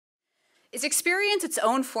Is experience its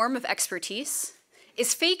own form of expertise?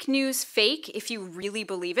 Is fake news fake if you really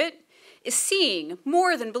believe it? Is seeing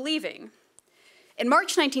more than believing? In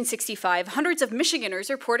March 1965, hundreds of Michiganders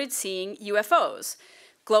reported seeing UFOs,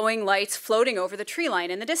 glowing lights floating over the tree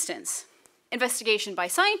line in the distance. Investigation by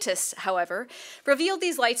scientists, however, revealed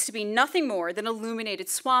these lights to be nothing more than illuminated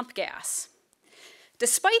swamp gas.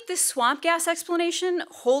 Despite this swamp gas explanation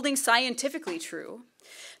holding scientifically true,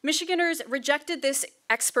 Michiganders rejected this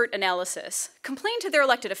expert analysis, complained to their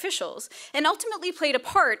elected officials, and ultimately played a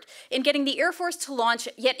part in getting the Air Force to launch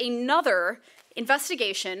yet another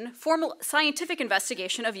investigation, formal scientific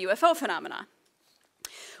investigation of UFO phenomena.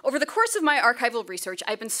 Over the course of my archival research,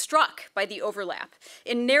 I've been struck by the overlap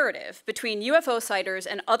in narrative between UFO sighters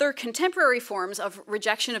and other contemporary forms of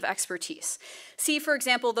rejection of expertise. See, for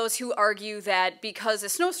example, those who argue that because a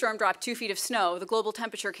snowstorm dropped 2 feet of snow, the global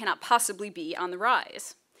temperature cannot possibly be on the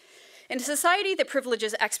rise. In a society that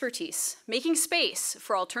privileges expertise, making space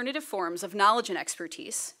for alternative forms of knowledge and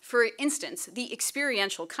expertise, for instance, the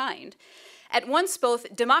experiential kind, at once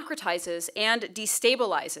both democratizes and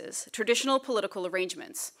destabilizes traditional political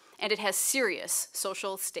arrangements, and it has serious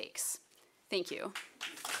social stakes. Thank you.